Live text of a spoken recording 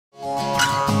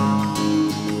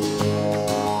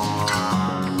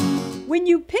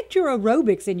picture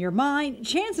aerobics in your mind,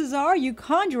 chances are you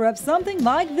conjure up something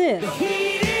like this.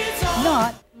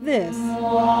 Not this.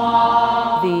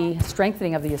 The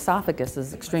strengthening of the esophagus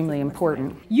is extremely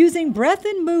important. Using breath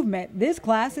and movement, this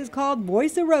class is called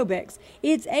Voice Aerobics.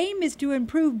 Its aim is to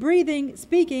improve breathing,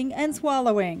 speaking, and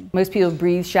swallowing. Most people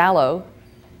breathe shallow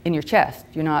in your chest.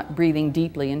 You're not breathing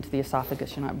deeply into the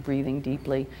esophagus. You're not breathing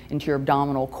deeply into your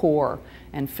abdominal core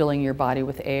and filling your body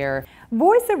with air.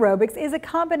 Voice aerobics is a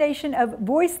combination of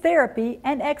voice therapy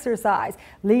and exercise.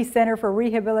 Lee Center for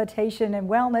Rehabilitation and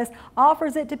Wellness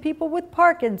offers it to people with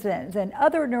Parkinson's and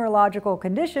other neurological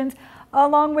conditions,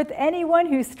 along with anyone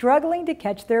who's struggling to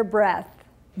catch their breath.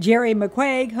 Gerry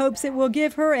McQuagge hopes it will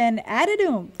give her an added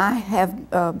oomph. I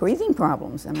have breathing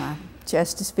problems and my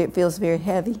chest feels very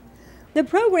heavy. The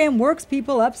program works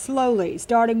people up slowly,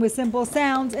 starting with simple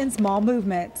sounds and small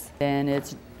movements. And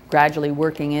it's gradually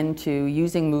working into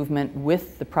using movement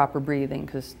with the proper breathing,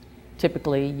 because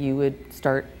typically you would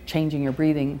start changing your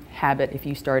breathing habit if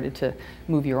you started to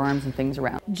move your arms and things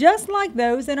around. Just like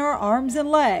those in our arms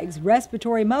and legs,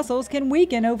 respiratory muscles can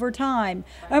weaken over time.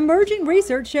 Emerging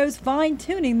research shows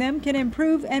fine-tuning them can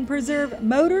improve and preserve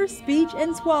motor, speech,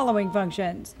 and swallowing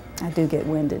functions. I do get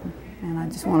winded and I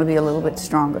just want to be a little bit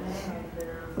stronger.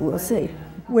 We'll see.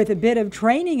 With a bit of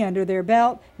training under their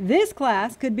belt, this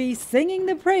class could be singing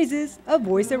the praises of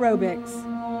voice aerobics.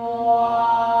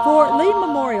 For Lee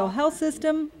Memorial Health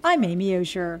System, I'm Amy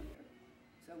Osher.